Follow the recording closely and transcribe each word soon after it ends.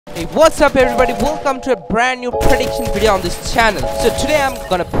Hey, what's up everybody, welcome to a brand new prediction video on this channel. So today I'm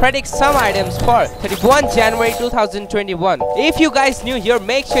gonna predict some items for 31 January 2021. If you guys new here,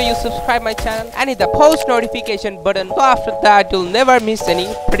 make sure you subscribe my channel and hit the post notification button, so after that you'll never miss any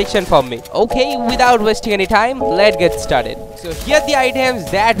prediction from me. Okay, without wasting any time, let's get started. So here are the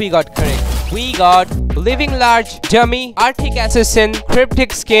items that we got correct. We got Living Large, Dummy, Arctic Assassin,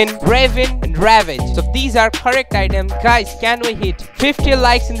 Cryptic Skin, Raven, and Ravage. So these are correct items. Guys, can we hit 50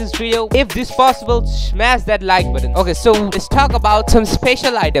 likes in this video? If this possible, smash that like button. Okay, so let's talk about some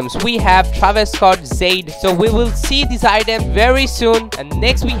special items. We have Travis Scott, Zadie. So we will see these items very soon. And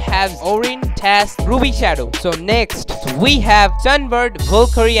next we have Orin, Task, Ruby Shadow. So next we have Sunbird,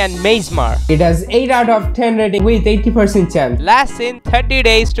 Valkyrie, and Mazemar. It has 8 out of 10 rating with 80% chance. Last seen 30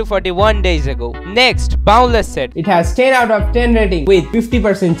 days to 41 days ago. Next, Boundless set. It has 10 out of 10 rating with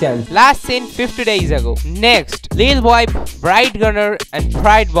 50% chance. Last seen 50 days ago. Next, Lil Wipe, Bright Gunner, and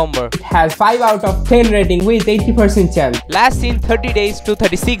Pride Bomber. It has 5 out of 10 rating with 80% chance. Last seen 30 days to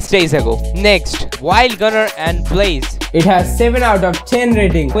 36 days ago. Next, Wild Gunner and Blaze. It has 7 out of 10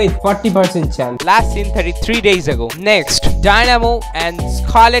 rating with 40% chance. Last seen 33 days ago. Next, Dynamo and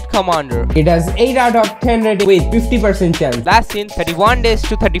Scarlet Commander. It has 8 out of 10 rating with 50% chance. Last seen 31 days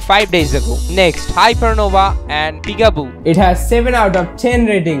to 35 days ago. Next, Hypernova and Peekaboo. It has 7 out of 10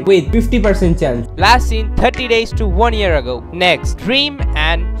 rating with 50% chance. Last seen 30 days to 1 year ago. Next, Dream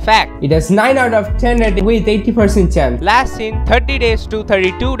and Fact. It has 9 out of 10 rating with 80% chance. Last seen 30 days to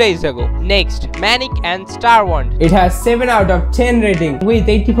 32 days ago. Next, Manic and Star Wand. It has 7 out of 10 rating with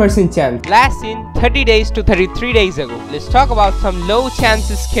 80% chance. Last seen 30 days to 33 days ago. Let's talk about some low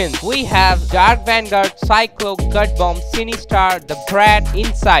chances skins. We have Dark Vanguard, Cyclope, Gut Bomb, Sinistar, The Brat,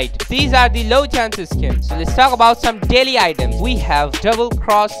 Insight. These are the low chances skins. So let's talk about some daily items. We have Double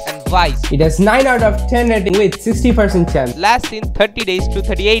Cross and Vice. It has 9 out of 10 rating with 60% chance. Last seen 30 days to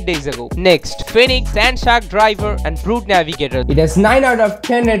 38 days ago. Next, Phoenix, Sandshark Driver, and Brute Navigator. It has 9 out of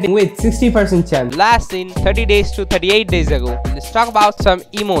 10 rating with 60% chance. Last seen 30 days to 38 days ago. Let's talk about some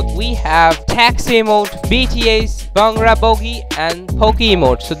emotes. We have Taxi emote, BTS, Bangra Bogi, and Pokey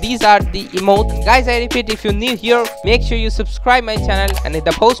emote. So these are the emotes. And guys, I repeat, if you're new here, make sure you subscribe my channel and hit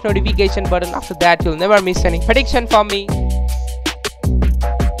the post notification button. After that, you'll never miss any prediction from me.